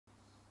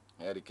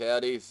Howdy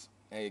cowdies,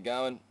 how you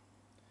going?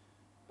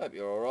 Hope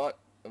you're alright.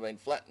 I've been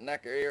flat and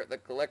knacker here at the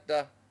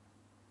collector.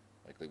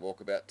 Weekly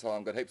walkabout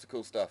time, got heaps of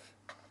cool stuff.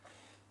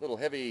 Little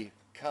heavy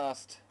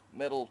cast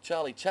metal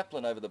Charlie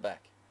Chaplin over the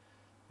back.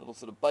 Little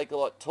sort of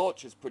Bakelite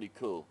torch is pretty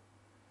cool.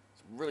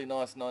 Some really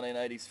nice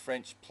 1980s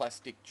French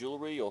plastic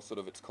jewellery, or sort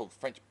of it's called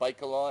French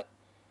Bakelite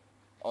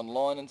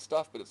online and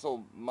stuff, but it's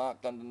all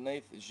marked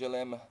underneath. Je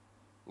l'aime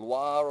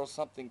Loire or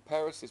something,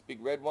 Paris, this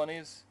big red one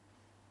is.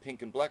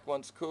 Pink and black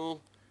one's cool.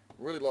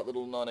 Really like the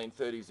little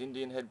 1930s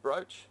Indian head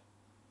brooch.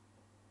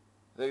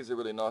 These are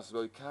really nice as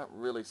well. You can't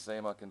really see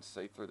them, I can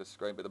see through the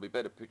screen, but there'll be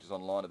better pictures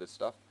online of this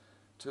stuff.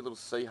 Two little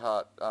sea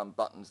heart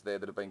buttons there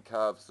that have been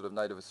carved, sort of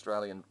native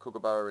Australian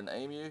kookaburra and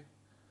emu.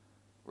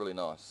 Really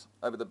nice.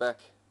 Over the back,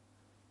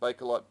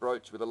 Bakelite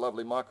brooch with a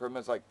lovely micro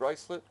mosaic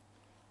bracelet.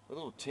 A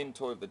little tin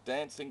toy of the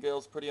dancing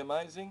girls, pretty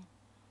amazing.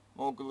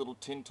 More good little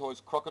tin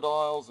toys,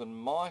 crocodiles and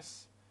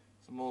mice.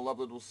 Some more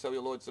lovely little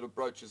celluloid sort of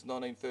brooches,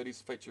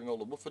 1930s, featuring all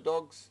the woofer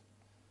dogs.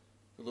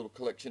 A little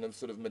collection of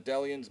sort of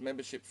medallions,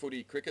 membership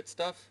footy cricket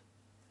stuff.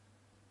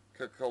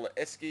 Coca-Cola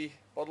Esky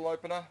bottle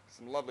opener,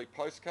 some lovely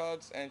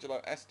postcards,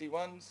 Angelo Asti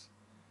ones.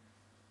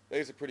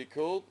 These are pretty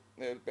cool.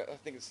 They're about, I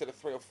think it's a set of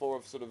 3 or 4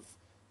 of sort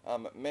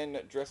of men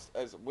dressed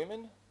as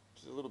women,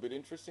 which is a little bit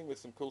interesting with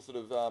some cool sort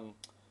of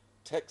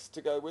text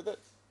to go with it.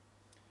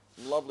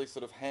 Some lovely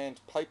sort of hand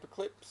paper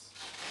clips.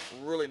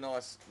 Really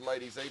nice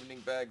ladies'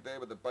 evening bag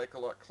there with a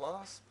Bakelite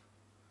clasp.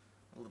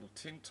 A little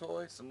tin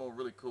toy, some more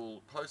really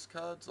cool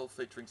postcards, all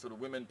featuring sort of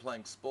women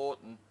playing sport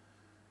and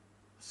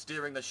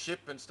steering the ship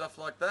and stuff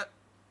like that.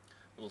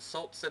 Little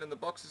salt set in the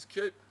box is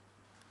cute.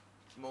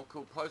 Some more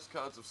cool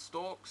postcards of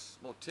storks,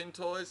 more tin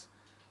toys.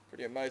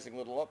 Pretty amazing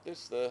little lot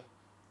this. The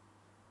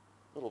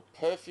little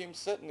perfume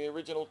set in the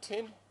original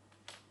tin.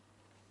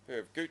 Pair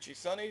of Gucci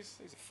sunnies.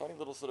 These are funny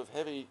little sort of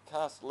heavy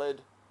cast lead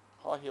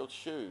high-heeled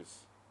shoes.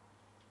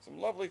 Some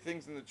lovely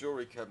things in the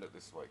jewellery cabinet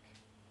this week.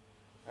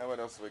 And what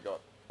else have we got?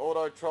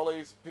 Auto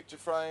trolleys, picture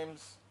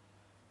frames.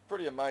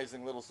 Pretty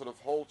amazing little sort of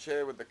hall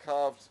chair with the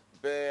carved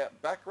bear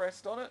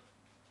backrest on it.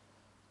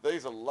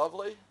 These are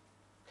lovely.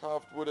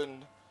 Carved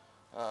wooden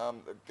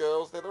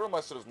girls there. They're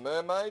almost sort of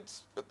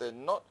mermaids, but they're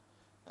not.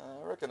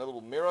 I reckon a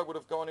little mirror would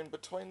have gone in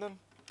between them.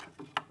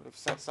 Would have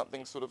sat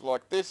something sort of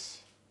like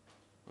this,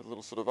 with a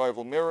little sort of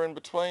oval mirror in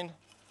between.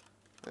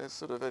 There's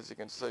sort of, as you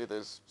can see,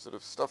 there's sort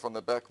of stuff on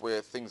the back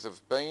where things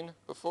have been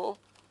before.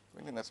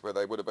 I think that's where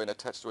they would have been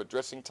attached to a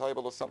dressing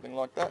table or something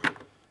like that.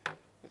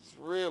 It's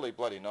really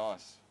bloody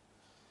nice.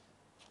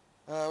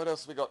 What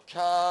else have we got?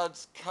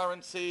 Cards,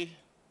 currency,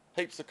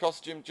 heaps of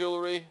costume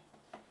jewellery.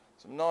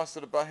 Some nice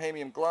sort of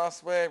bohemian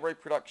glassware,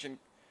 reproduction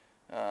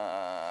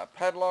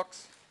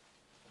padlocks,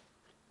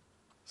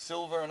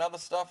 silver and other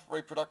stuff,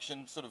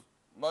 reproduction sort of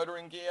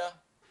motoring gear,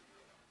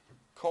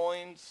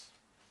 coins.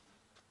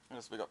 What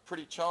else we got?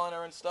 Pretty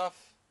china and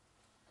stuff.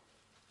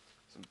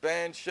 Some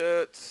band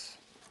shirts,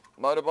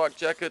 motorbike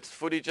jackets,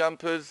 footy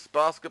jumpers,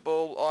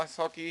 basketball, ice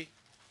hockey.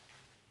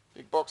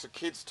 Big box of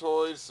kids'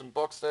 toys, some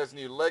boxed as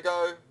new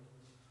Lego,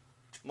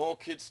 more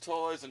kids'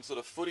 toys and sort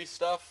of footy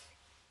stuff.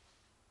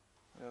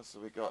 What else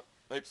have we got?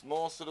 Heaps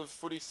more sort of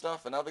footy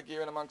stuff and other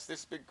gear in amongst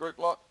this big group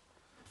lot.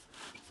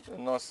 A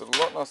nice little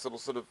lot, nice little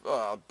sort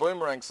of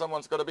boomerang.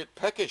 Someone's got a bit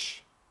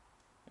peckish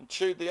and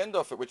chewed the end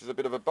off it, which is a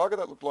bit of a bugger.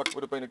 That looked like it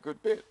would have been a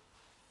good bit.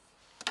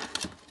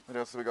 What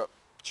else have we got?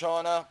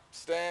 China,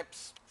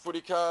 stamps, footy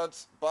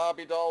cards,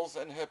 Barbie dolls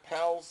and her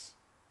pals.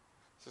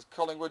 This is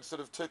Collingwood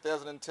sort of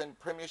 2010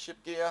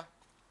 Premiership gear.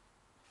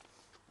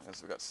 What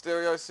else have we got?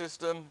 Stereo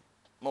system,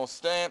 more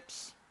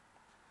stamps.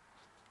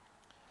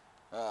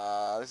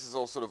 This is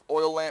all sort of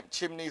oil lamp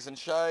chimneys and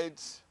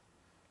shades.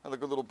 Another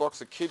good little box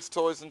of kids'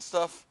 toys and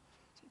stuff.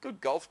 Some good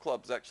golf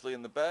clubs actually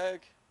in the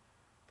bag.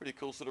 Pretty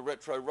cool sort of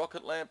retro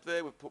rocket lamp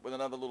there. We've put with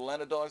another little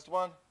anodised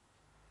one.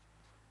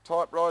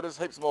 Typewriters,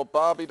 heaps more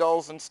Barbie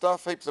dolls and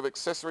stuff. Heaps of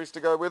accessories to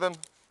go with them.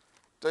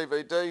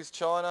 DVDs,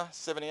 China,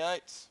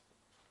 78s.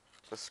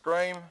 The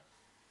Scream.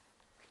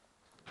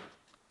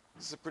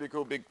 This is a pretty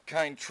cool big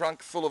cane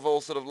trunk full of all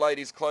sort of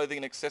ladies' clothing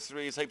and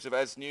accessories. Heaps of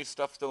as new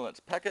stuff still in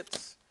its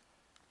packets.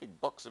 Big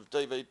box of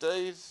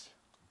DVDs.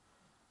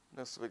 What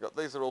else have we got?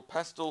 These are all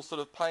pastel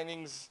sort of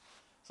paintings,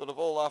 sort of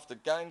all after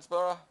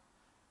Gainsborough,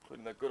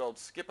 including the good old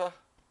Skipper.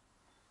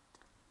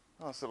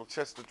 Nice little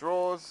chest of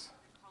drawers.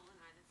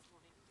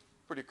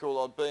 Pretty cool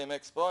old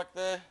BMX bike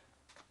there.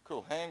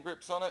 Cool hand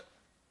grips on it.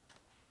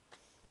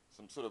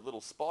 Some sort of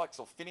little spikes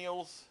or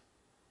finials.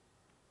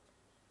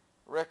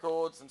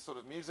 Records and sort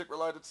of music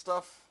related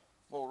stuff.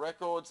 More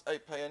records,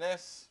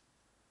 AP&S.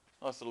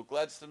 Nice little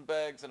Gladstone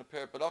bags and a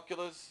pair of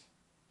binoculars.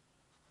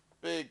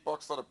 Big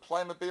box lot of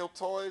Playmobil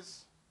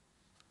toys.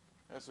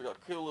 As we got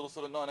a cool little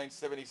sort of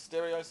 1970s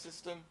stereo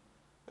system.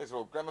 These are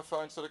all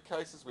gramophone sort of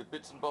cases with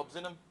bits and bobs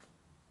in them.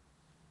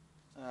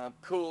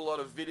 Cool lot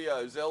of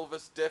videos.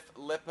 Elvis, Def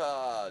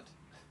Leppard,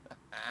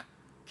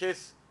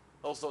 Kiss,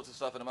 all sorts of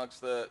stuff in amongst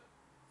the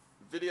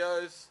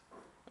videos.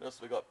 What else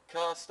have we got?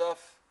 Car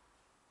stuff.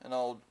 An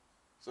old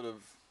sort of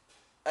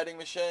adding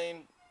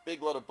machine.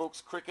 Big lot of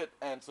books, cricket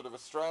and sort of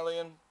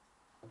Australian.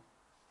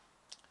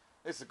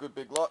 This is a good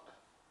big lot.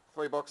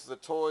 3 boxes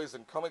of toys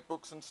and comic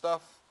books and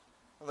stuff.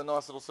 With a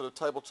nice little sort of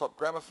tabletop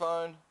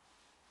gramophone.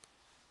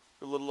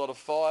 A little lot of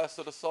fire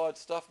sort of side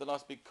stuff. The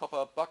nice big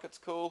copper bucket's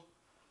cool.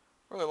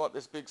 Really like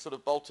this big sort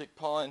of Baltic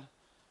pine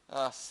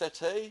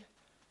settee.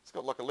 It's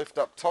got like a lift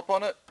up top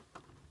on it.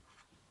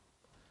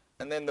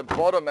 And then the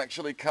bottom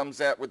actually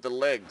comes out with the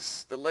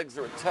legs. The legs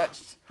are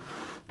attached,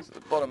 so the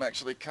bottom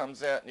actually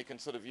comes out and you can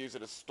sort of use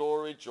it as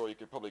storage, or you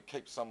could probably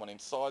keep someone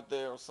inside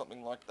there or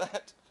something like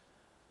that.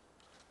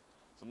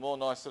 Some more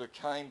nice sort of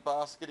cane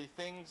baskety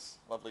things,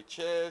 lovely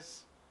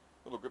chairs,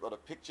 little grip lot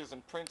of pictures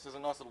and prints. There's a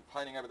nice little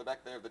painting over the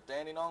back there of the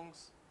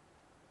Dandenongs.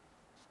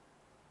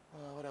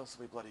 What else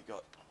have we bloody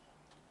got?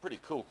 Pretty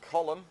cool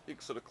column,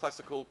 big sort of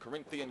classical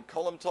Corinthian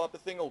column type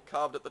of thing, all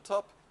carved at the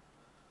top.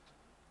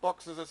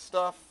 Boxes of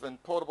stuff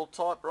and portable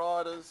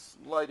typewriters,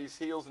 ladies'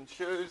 heels and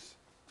shoes.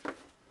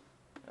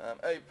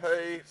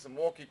 EP, some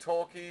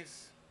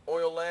walkie-talkies,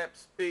 oil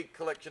lamps, big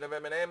collection of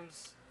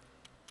M&Ms.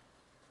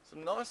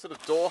 Some nice sort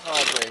of door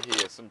hardware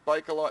here, some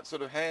Bakelite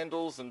sort of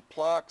handles and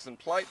plaques and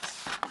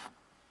plates.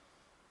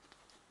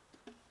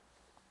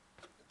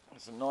 And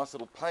some nice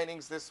little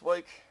paintings this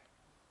week.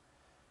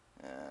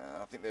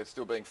 I think they're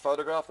still being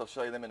photographed. I'll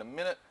show you them in a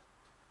minute.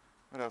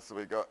 What else have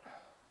we got?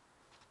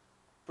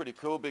 Pretty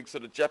cool, big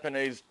sort of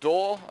Japanese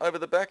door over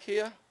the back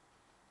here.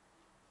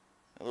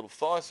 A little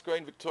fire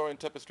screen, Victorian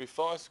tapestry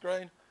fire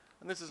screen.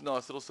 And this is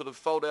nice, little sort of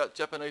fold out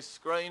Japanese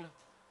screen.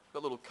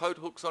 Got little coat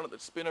hooks on it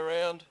that spin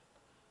around.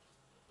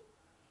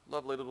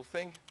 Lovely little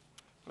thing.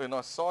 Really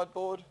nice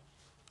sideboard.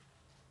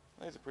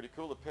 These are pretty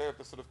cool, a pair of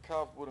the sort of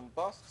carved wooden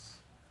busts.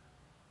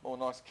 More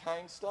nice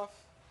cane stuff.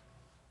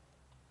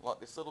 Like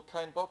this little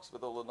cane box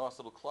with all the nice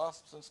little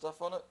clasps and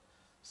stuff on it.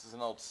 This is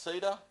an old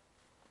cedar.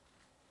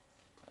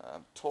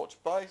 Torch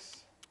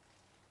base.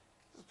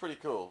 This is pretty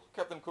cool.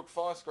 Captain Cook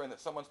fire screen that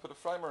someone's put a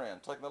frame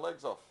around, taking the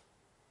legs off.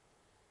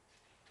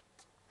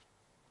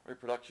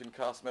 Reproduction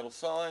cast metal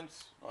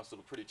signs. Nice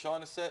little pretty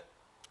china set.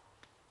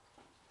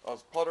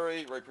 Oz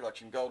pottery,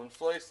 reproduction golden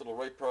fleece, little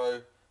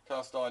repro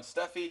cast iron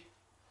staffy.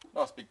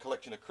 Nice big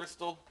collection of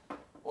crystal.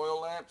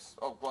 Oil lamps,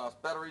 old glass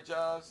battery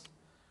jars.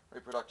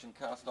 Reproduction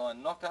cast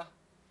iron knocker.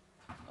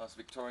 Nice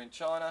Victorian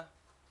china.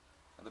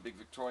 Another big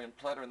Victorian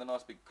platter and the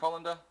nice big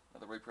colander.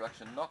 Another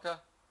reproduction knocker.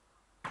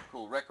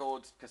 Cool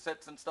records,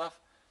 cassettes and stuff.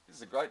 This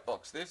is a great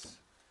box, this.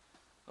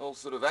 All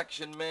sort of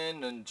Action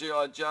Men and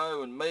G.I.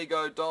 Joe and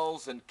Mego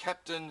dolls and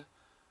Captain...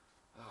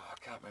 Oh, I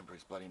can't remember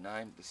his bloody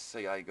name. The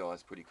CA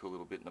guy's pretty cool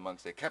little bit in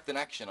amongst there. Captain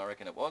Action, I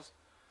reckon it was.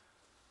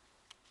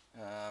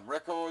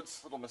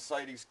 Records, little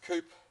Mercedes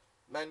coupe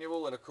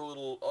manual and a cool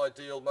little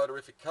ideal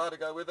motorific car to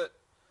go with it.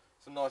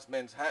 Some nice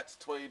men's hats,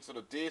 tweed sort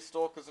of deer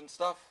stalkers and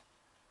stuff.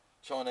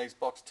 Chinese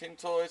box tin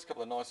toys, a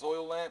couple of nice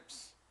oil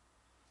lamps.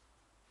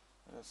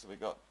 What else have we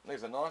got?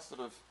 These are nice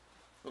sort of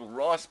little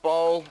rice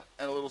bowl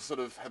and a little sort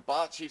of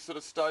hibachi sort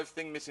of stove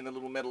thing missing the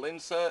little metal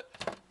insert.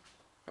 A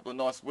couple of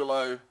nice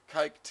willow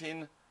cake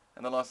tin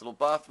and the nice little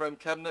bathroom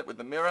cabinet with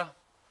the mirror.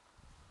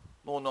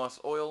 More nice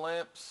oil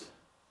lamps.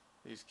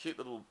 These cute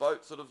little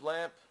boat sort of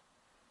lamp.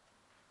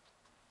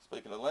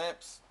 Speaking of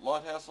lamps,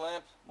 lighthouse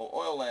lamp, more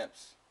oil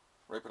lamps.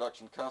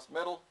 Reproduction cast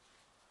metal.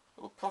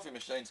 Little coffee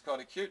machine's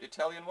kind of cute,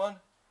 Italian one.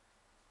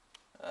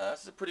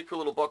 This is a pretty cool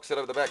little box set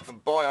over the back from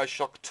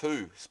Bioshock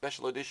 2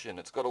 Special Edition.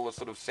 It's got all the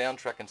sort of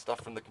soundtrack and stuff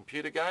from the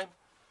computer game.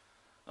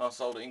 Nice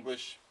old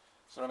English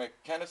ceramic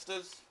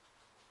canisters.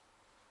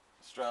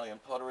 Australian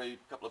pottery,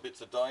 a couple of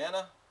bits of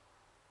Diana.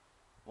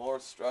 More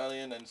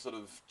Australian and sort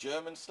of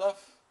German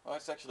stuff. Oh,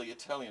 it's actually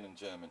Italian and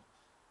German.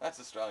 That's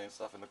Australian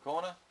stuff in the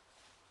corner.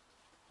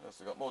 We've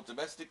also got more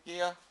domestic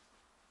gear.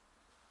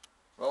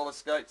 Roller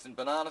skates and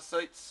banana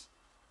seats.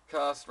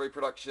 Cast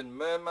reproduction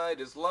mermaid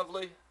is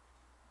lovely.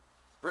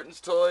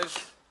 Britain's toys,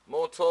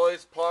 more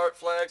toys, pirate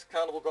flags,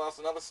 carnival glass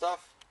and other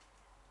stuff.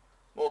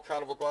 More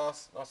carnival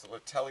glass, nice little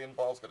Italian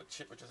bowl's got a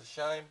chip which is a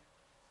shame.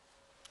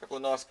 A couple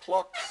of nice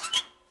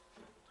clocks.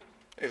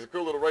 There's a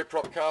cool little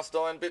reprop cast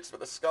iron bits, but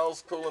the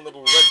skull's cool and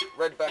little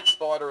redback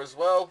spider as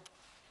well.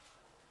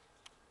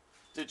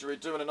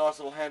 Didgeridoo and a nice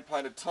little hand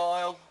painted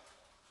tile.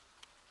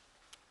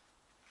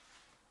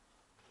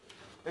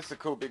 This is a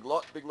cool big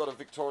lot of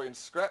Victorian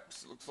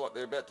scraps. Looks like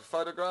they're about to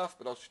photograph,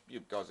 but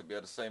you guys will be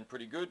able to see them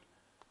pretty good.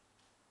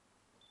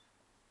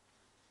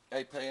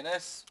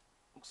 AP&S,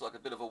 looks like a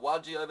bit of a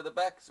wedgie over the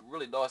back. Some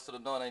really nice sort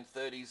of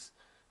 1930s,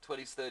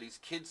 20s,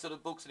 30s kids sort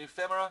of books and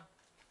ephemera.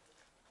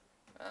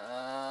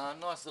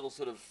 Nice little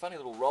sort of funny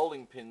little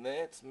rolling pin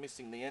there. It's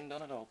missing the end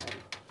on it.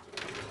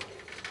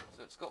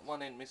 So it's got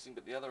one end missing,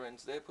 but the other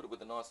end's there. Put it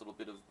with a nice little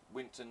bit of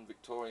Winton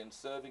Victorian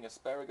serving,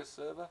 asparagus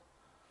server.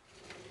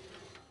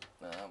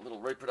 Little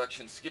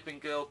reproduction skipping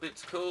girl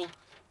bit's cool.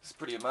 This is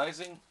pretty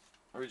amazing.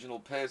 Original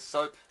Pears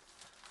soap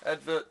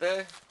advert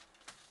there.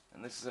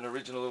 And this is an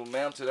original little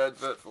mounted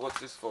advert for, what's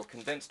this for?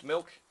 Condensed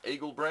milk,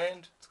 Eagle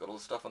brand. It's got all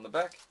the stuff on the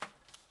back.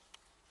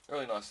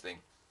 Really nice thing.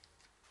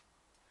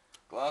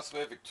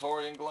 Glassware,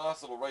 Victorian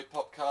glass, little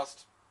repop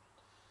cast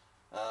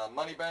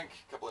money bank.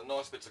 A couple of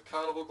nice bits of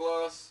carnival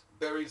glass.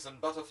 Berries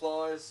and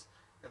butterflies.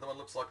 The other one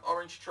looks like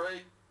orange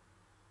tree.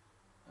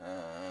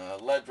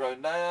 Hadro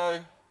Nao,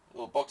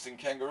 little boxing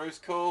kangaroo's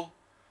cool.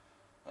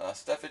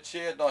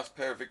 Staffordshire, nice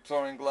pair of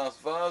Victorian glass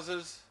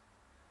vases.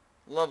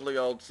 Lovely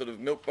old sort of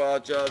milk bar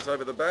jars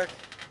over the back.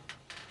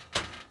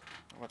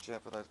 Watch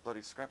out for those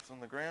bloody scraps on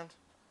the ground.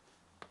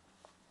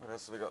 What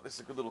else have we got? This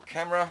is a good little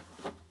camera.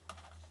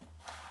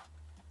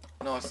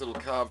 Nice little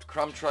carved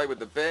crumb tray with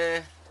the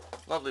bear.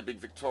 Lovely big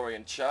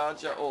Victorian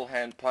charger, all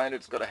hand painted.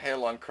 It's got a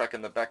hairline crack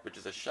in the back, which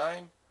is a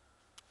shame.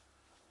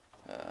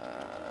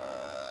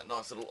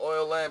 Nice little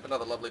oil lamp,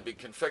 another lovely big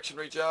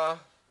confectionery jar.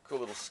 Cool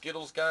little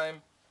Skittles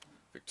game.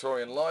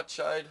 Victorian light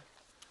shade.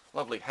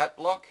 Lovely hat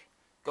block.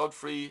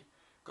 Godfrey's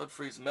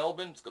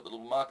Melbourne. It's got the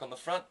little mark on the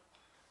front.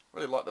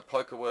 Really like the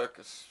poker work.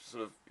 It's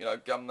sort of, you know,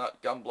 gum nut,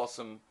 gum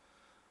blossom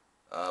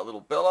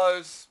little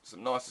bellows.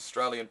 Some nice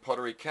Australian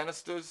pottery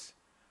canisters.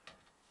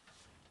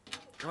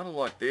 Kind of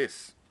like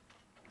this.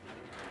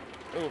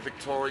 Little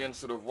Victorian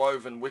sort of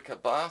woven wicker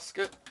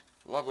basket.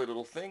 Lovely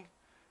little thing.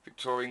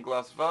 Victorian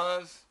glass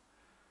vase.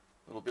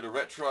 A little bit of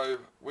retro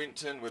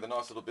Winton with a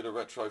nice little bit of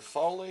retro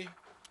Foley.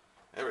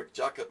 Eric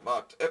Juckett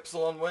marked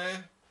Epsilon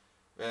ware.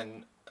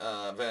 Van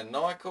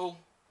Nykel,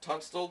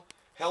 Tunstall.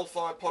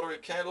 Hellfire pottery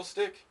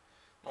candlestick.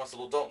 Nice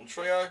little Dalton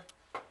trio.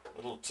 A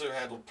little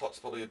two-handled pot's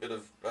probably a bit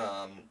of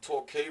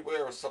Torquay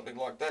ware or something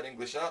like that.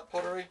 English art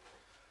pottery.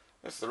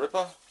 That's the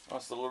Ripper.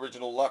 Nice little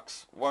original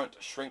Lux Won't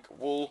Shrink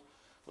wool.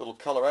 Little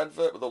colour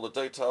advert with all the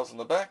details on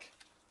the back.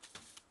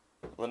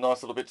 The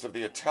nice little bits of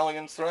the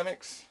Italian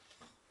ceramics.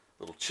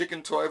 Little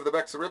chicken toy over the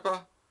back's a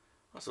Ripper.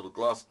 Nice little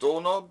glass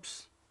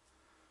doorknobs.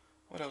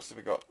 What else have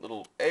we got?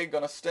 Little egg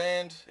on a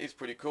stand. He's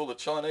pretty cool, the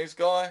Chinese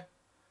guy.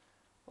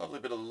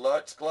 Lovely bit of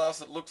lights glass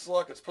it looks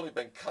like. It's probably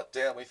been cut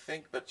down, we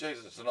think, but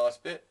Jesus, it's a nice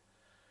bit.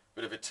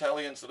 Bit of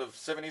Italian sort of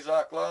 70s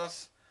art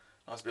glass.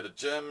 Nice bit of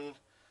German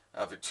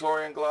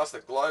Victorian glass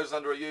that glows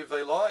under a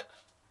UV light.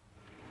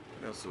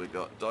 What else have we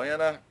got?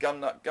 Diana,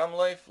 gumnut gum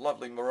leaf.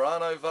 Lovely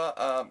Murano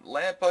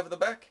lamp over the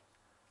back.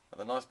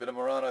 With a nice bit of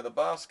Murano the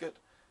basket.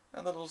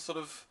 And the little sort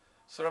of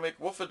ceramic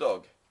woofer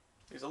dog.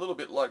 He's a little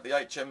bit like the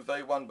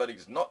HMV one, but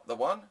he's not the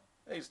one.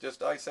 He's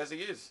just ace as he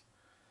is.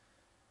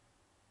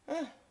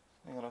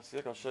 Hang on a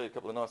sec, I'll show you a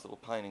couple of nice little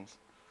paintings.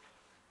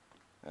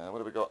 What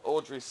have we got?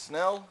 Audrey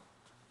Snell.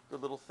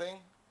 Good little thing.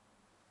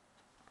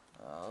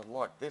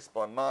 Like this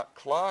by Mark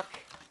Clark.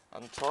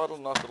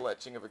 Untitled. Nice little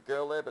etching of a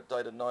girl there, but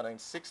dated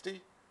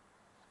 1960.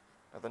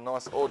 The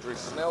nice Audrey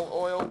Snell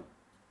oil.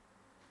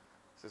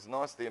 This is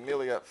nice. The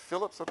Amelia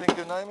Phillips, I think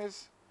her name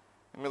is.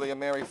 Amelia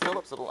Mary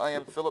Phillips, little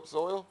AM Phillips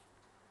oil.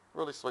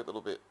 Really sweet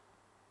little bit.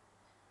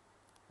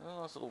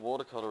 Nice little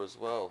watercolour as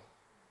well.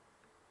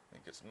 I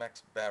think it's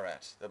Max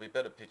Barat. There'll be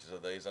better pictures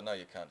of these. I know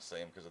you can't see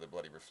them because of the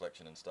bloody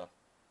reflection and stuff.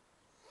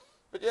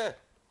 But yeah,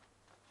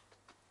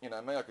 you know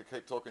me, I could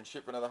keep talking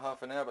shit for another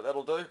half an hour, but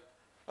that'll do.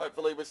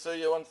 Hopefully we see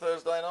you on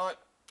Thursday night.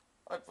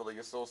 Hopefully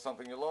you saw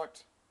something you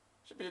liked.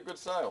 Should be a good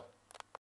sale.